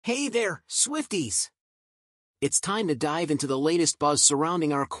Hey there, Swifties! It's time to dive into the latest buzz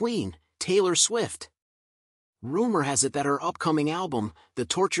surrounding our queen, Taylor Swift. Rumor has it that her upcoming album, The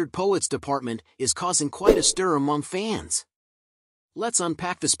Tortured Poets Department, is causing quite a stir among fans. Let's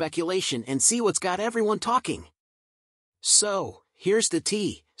unpack the speculation and see what's got everyone talking. So, here's the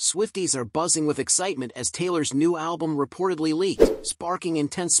tea. Swifties are buzzing with excitement as Taylor's new album reportedly leaked, sparking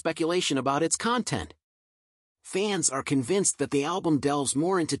intense speculation about its content. Fans are convinced that the album delves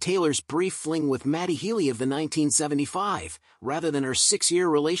more into Taylor's brief fling with Matty Healy of the 1975, rather than her 6-year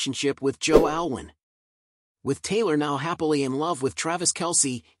relationship with Joe Alwyn. With Taylor now happily in love with Travis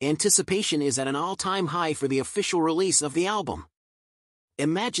Kelce, anticipation is at an all-time high for the official release of the album.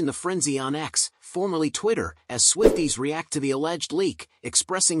 Imagine the frenzy on X, formerly Twitter, as Swifties react to the alleged leak,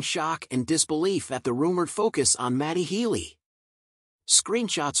 expressing shock and disbelief at the rumored focus on Matty Healy.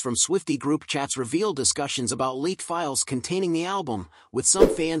 Screenshots from Swiftie group chats reveal discussions about leaked files containing the album, with some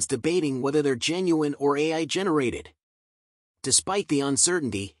fans debating whether they're genuine or AI-generated. Despite the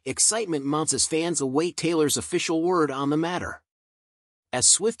uncertainty, excitement mounts as fans await Taylor's official word on the matter. As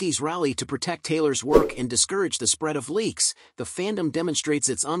Swifties rally to protect Taylor's work and discourage the spread of leaks, the fandom demonstrates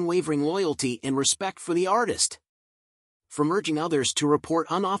its unwavering loyalty and respect for the artist. From urging others to report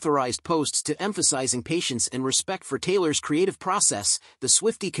unauthorized posts to emphasizing patience and respect for Taylor's creative process, the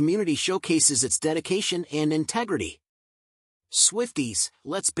Swiftie community showcases its dedication and integrity. Swifties,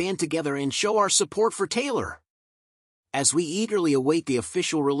 let's band together and show our support for Taylor. As we eagerly await the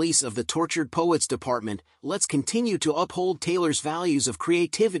official release of the Tortured Poets Department, let's continue to uphold Taylor's values of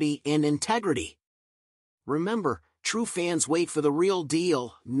creativity and integrity. Remember, true fans wait for the real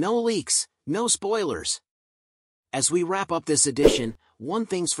deal, no leaks, no spoilers. As we wrap up this edition, one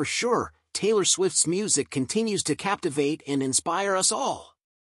thing's for sure, Taylor Swift's music continues to captivate and inspire us all.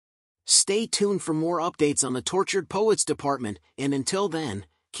 Stay tuned for more updates on the Tortured Poets Department, and until then,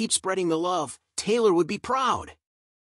 keep spreading the love. Taylor would be proud.